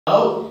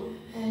Hello?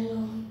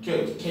 Hello.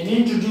 Good. Can you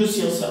introduce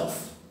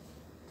yourself?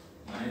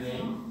 My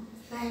name?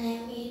 My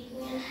name is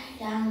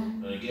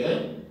Quan. Very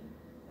good.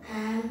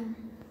 I'm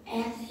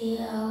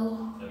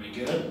SEO. Very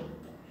good.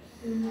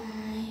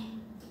 My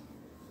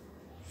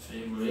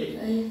Favorite?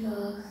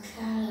 favorite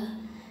color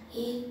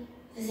is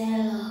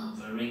yellow.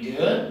 Very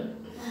good.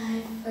 My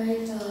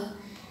favorite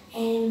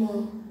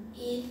animal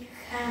is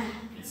cat.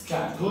 It's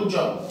cat. Good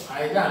job.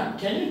 Hi, Dan.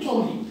 Can you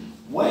tell me,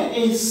 where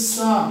is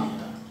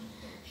Samia?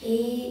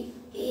 He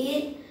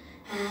is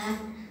at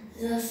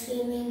the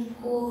swimming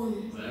pool.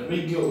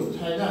 Very good.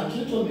 Hi, Dan. Can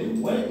you tell me,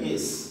 where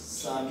is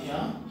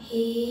Samia?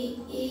 He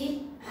is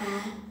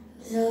at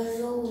the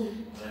zoo.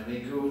 Very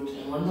good.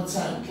 And one more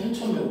time. Can you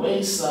tell me, where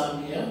is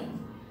Samia?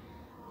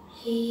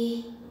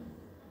 He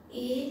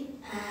is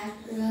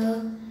at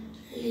the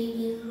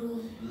living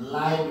room.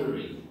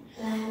 Library.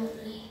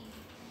 Library.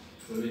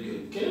 Very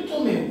good. Can you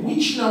tell me,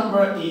 which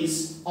number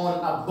is on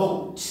a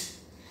boat?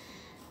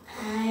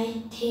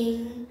 I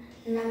think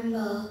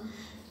number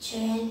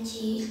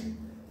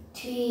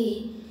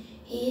 23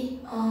 is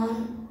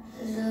on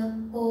the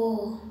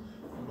board.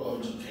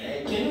 Boat,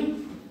 okay.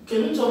 Can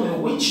you tell me,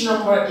 which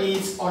number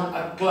is on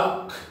a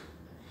clock?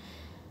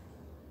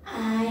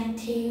 I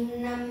think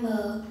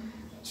number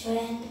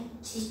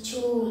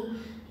 22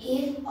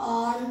 is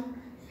on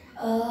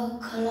a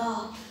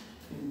clock.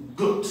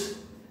 Good.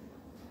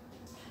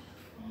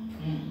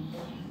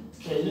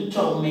 Can you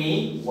tell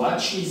me what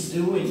she's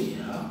doing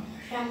here?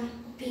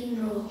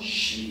 Jumping rope.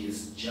 She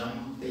is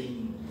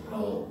jumping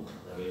rope.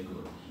 Very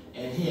good.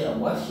 And here,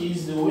 what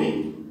he's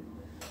doing?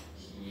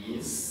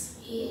 He's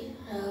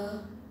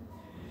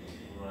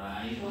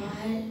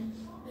riding.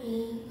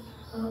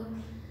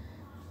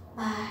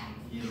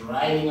 He's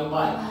riding a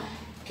bike.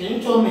 Can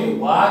you tell me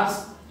what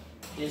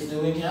he's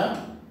doing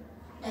here?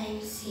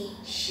 Dancing.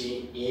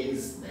 She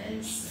is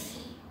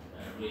dancing.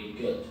 Very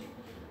good.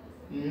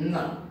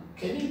 Now,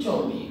 can you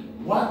tell me,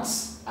 what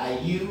are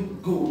you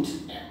good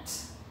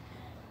at?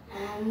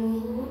 I'm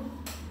good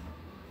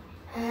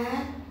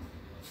at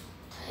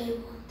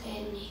table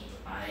tennis.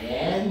 I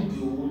am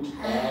good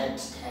at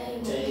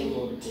Table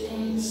table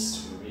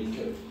tennis. Very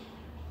good.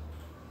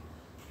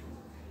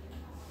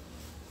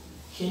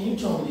 Can you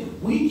tell me,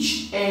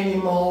 which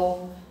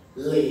animal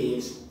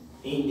lives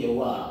in the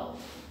wild?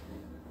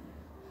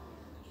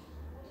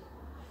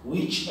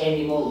 Which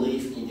animal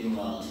lives in the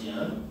wild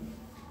here?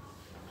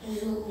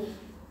 Zoo.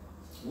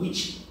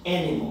 Which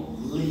animal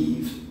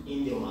lives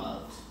in the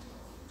wild?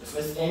 The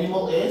first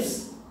animal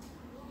is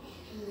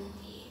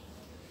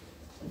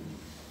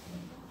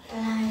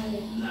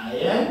Lion.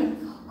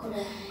 lion,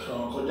 Crocodile.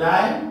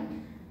 crocodile,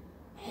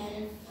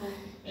 Elephant.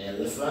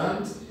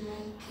 elephant,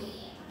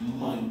 Monkey.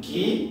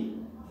 monkey.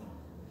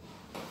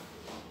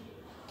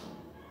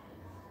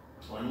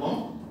 One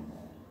more.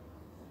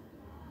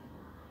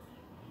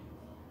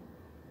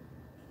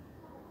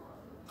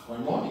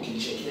 One more, you can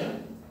check here.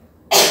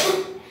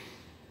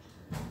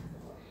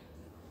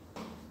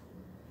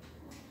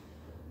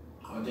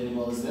 What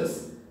animal is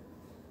this?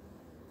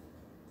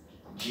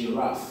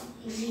 Giraffe.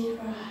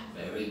 Giraffe.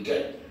 Very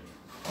good.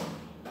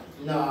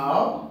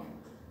 Now,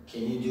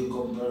 can you do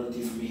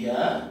comparative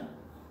here?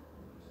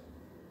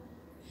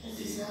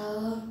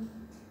 The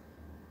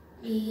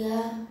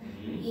deer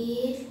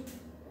is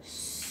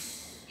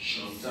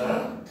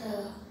Shorter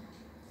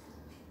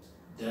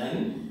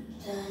than.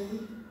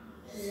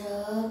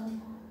 the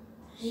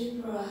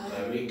zebra.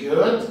 Very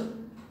good.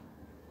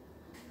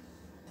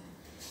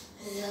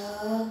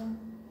 The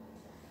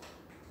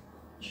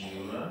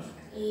Giraffe.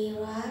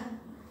 giraffe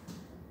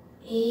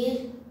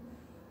is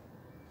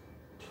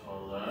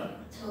Taller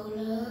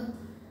taller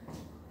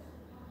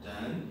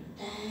than.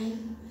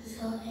 than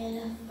the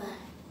elephant.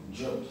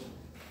 Good.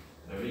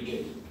 Very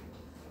good.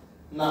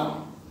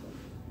 Now,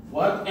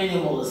 what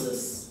animal is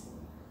this?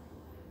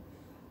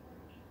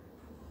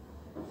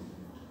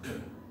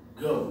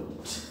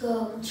 Goat.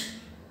 Goat.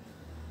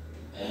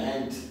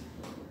 And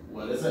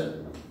what is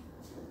it?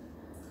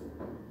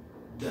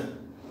 The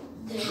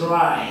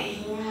Dry.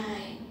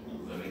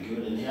 Very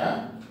good. In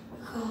here?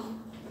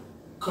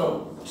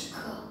 Coat.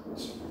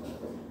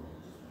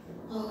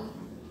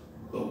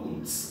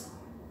 Boats.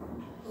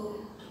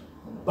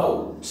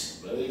 Boat.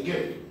 Very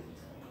good.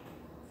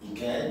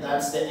 Okay,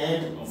 that's the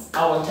end of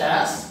our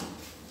task.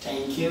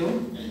 Thank you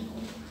and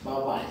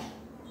bye-bye.